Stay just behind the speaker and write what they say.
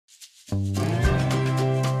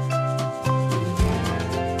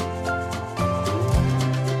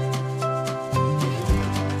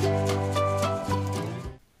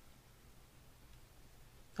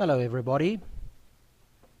Hello everybody.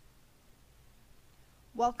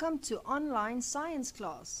 Welcome to online science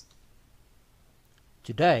class.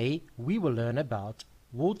 Today we will learn about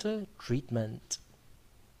water treatment.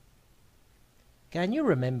 Can you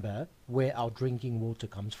remember where our drinking water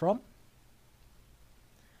comes from?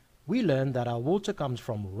 We learned that our water comes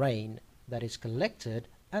from rain that is collected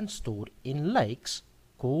and stored in lakes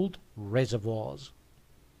called reservoirs.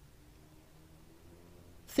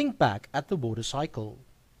 Think back at the water cycle.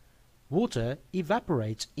 Water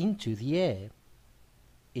evaporates into the air.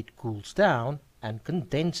 It cools down and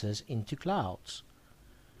condenses into clouds.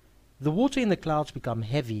 The water in the clouds become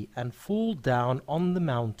heavy and fall down on the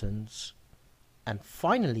mountains. And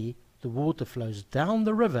finally, the water flows down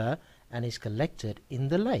the river and is collected in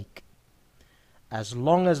the lake. As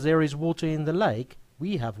long as there is water in the lake,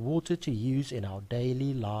 we have water to use in our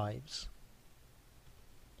daily lives.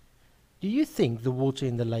 Do you think the water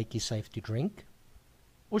in the lake is safe to drink?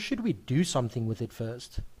 Or should we do something with it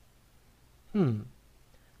first?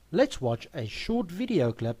 Let's watch a short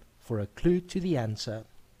video clip for a clue to the answer.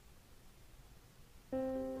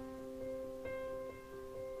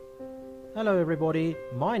 Hello everybody,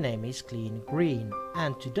 my name is Clean Green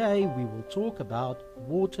and today we will talk about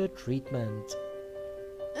water treatment.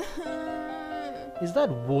 Is that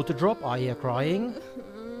water drop I hear crying?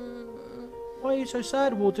 Why are you so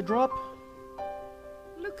sad, water drop?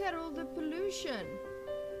 Look at all the pollution.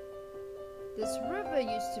 This river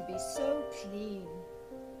used to be so clean.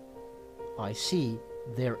 I see,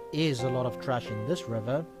 there is a lot of trash in this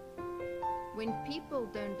river. When people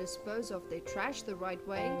don't dispose of their trash the right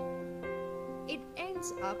way, it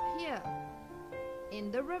ends up here,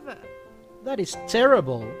 in the river. That is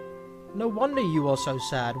terrible. No wonder you are so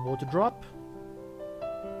sad, water drop.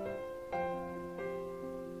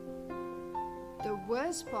 The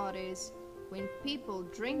worst part is, when people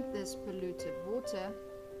drink this polluted water,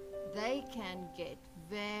 they can get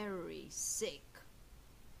very sick.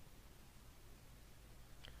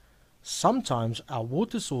 Sometimes our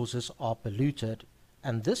water sources are polluted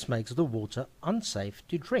and this makes the water unsafe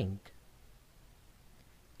to drink.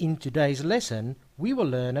 In today's lesson, we will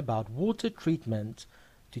learn about water treatment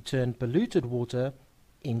to turn polluted water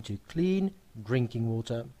into clean drinking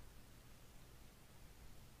water.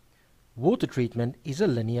 Water treatment is a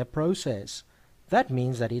linear process. That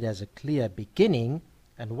means that it has a clear beginning,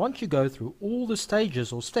 and once you go through all the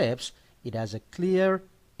stages or steps, it has a clear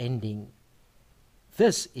ending.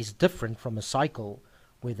 This is different from a cycle,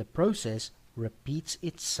 where the process repeats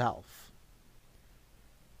itself.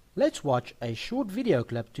 Let's watch a short video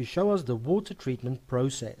clip to show us the water treatment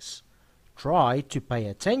process. Try to pay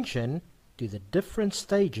attention to the different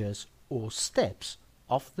stages or steps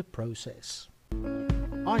of the process.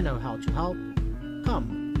 I know how to help.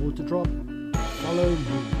 Come, water drop, follow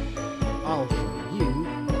me. I'll show you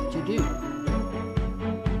what to do.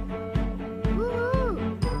 Woohoo!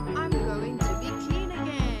 I'm going to be clean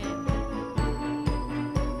again.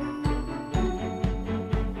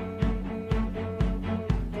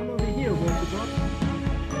 Come over here, water drop.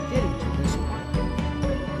 Getting to this one,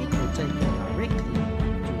 it will take you directly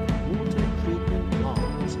to the water treatment plant.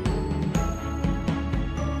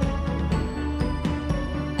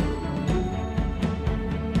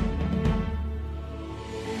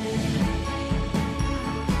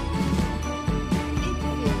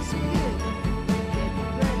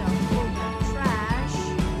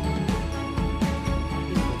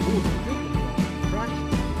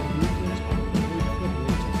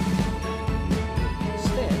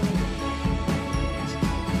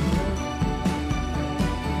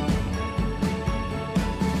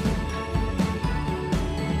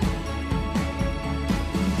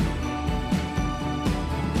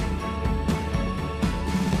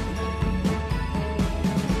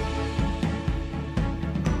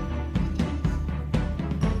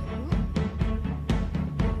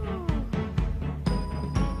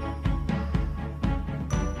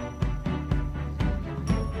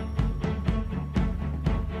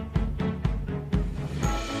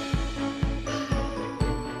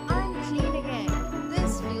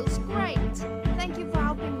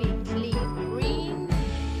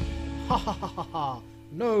 Ha ha ha ha ha!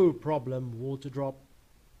 No problem, water drop.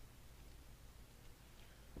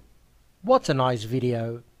 What a nice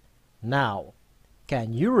video. Now,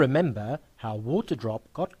 can you remember how water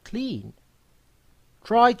drop got clean?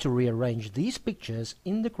 Try to rearrange these pictures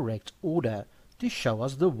in the correct order to show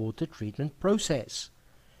us the water treatment process.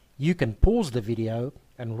 You can pause the video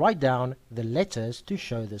and write down the letters to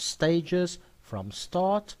show the stages from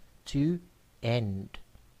start to end.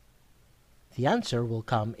 The answer will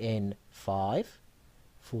come in 5,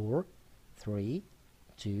 4, 3,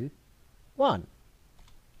 2, 1.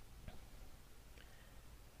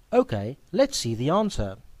 Okay, let's see the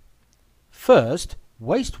answer. First,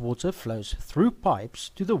 wastewater flows through pipes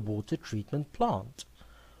to the water treatment plant.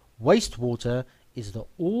 Wastewater is the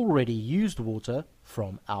already used water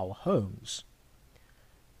from our homes.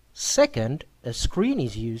 Second, a screen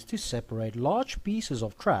is used to separate large pieces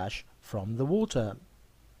of trash from the water.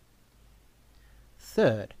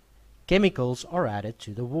 Third, chemicals are added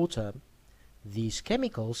to the water. These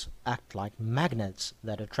chemicals act like magnets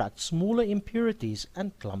that attract smaller impurities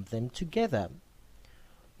and clump them together.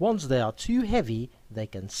 Once they are too heavy, they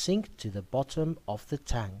can sink to the bottom of the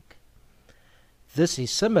tank. This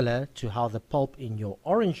is similar to how the pulp in your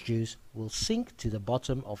orange juice will sink to the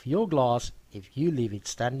bottom of your glass if you leave it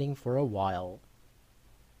standing for a while.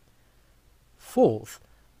 Fourth,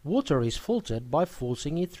 water is filtered by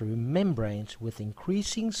forcing it through membranes with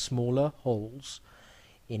increasing smaller holes.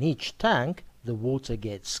 In each tank, the water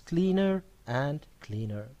gets cleaner and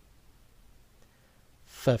cleaner.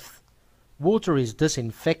 Fifth, water is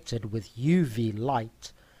disinfected with UV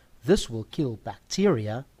light. This will kill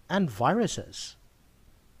bacteria and viruses.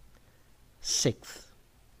 Sixth,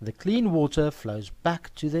 the clean water flows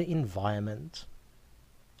back to the environment.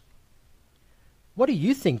 What do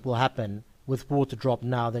you think will happen with water drop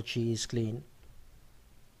now that she is clean?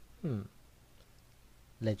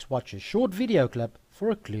 Let's watch a short video clip for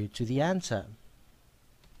a clue to the answer.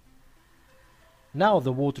 Now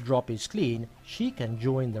the water drop is clean, she can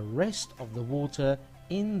join the rest of the water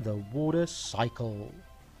in the water cycle.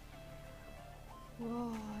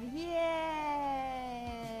 Whoa, yeah!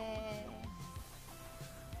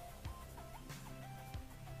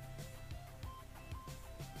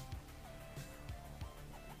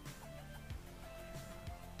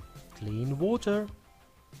 Clean water.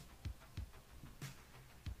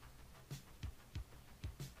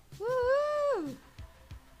 Woo!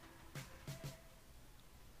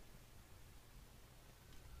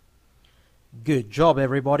 Good job,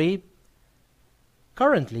 everybody.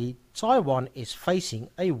 Currently, Taiwan is facing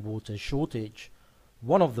a water shortage.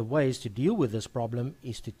 One of the ways to deal with this problem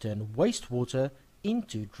is to turn wastewater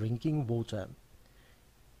into drinking water.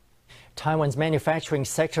 Taiwan's manufacturing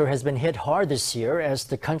sector has been hit hard this year as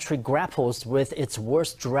the country grapples with its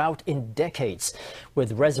worst drought in decades.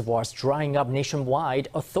 With reservoirs drying up nationwide,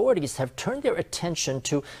 authorities have turned their attention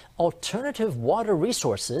to alternative water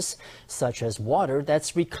resources, such as water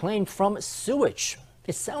that's reclaimed from sewage.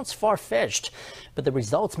 It sounds far-fetched, but the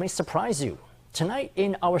results may surprise you. Tonight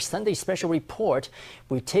in our Sunday Special Report,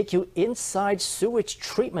 we take you inside sewage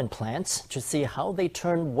treatment plants to see how they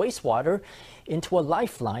turn wastewater into a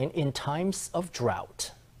lifeline in times of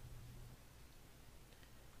drought.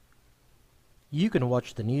 You can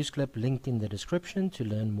watch the news clip linked in the description to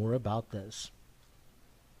learn more about this.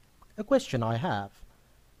 A question I have: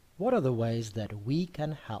 what are the ways that we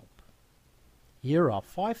can help? Here are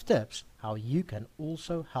 5 tips how you can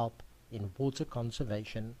also help in water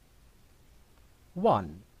conservation.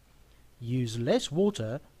 1. Use less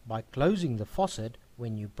water by closing the faucet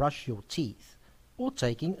when you brush your teeth or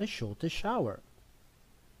taking a shorter shower.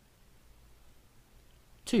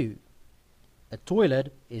 2. A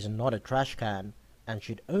toilet is not a trash can and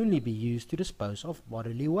should only be used to dispose of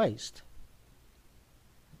bodily waste.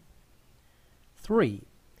 3.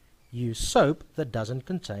 Use soap that doesn't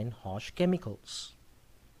contain harsh chemicals.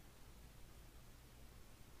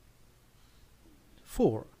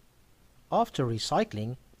 4. After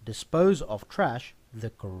recycling, dispose of trash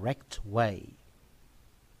the correct way.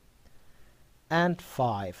 And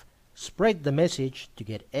 5. Spread the message to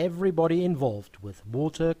get everybody involved with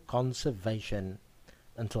water conservation.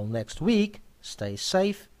 Until next week, stay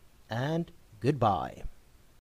safe and goodbye.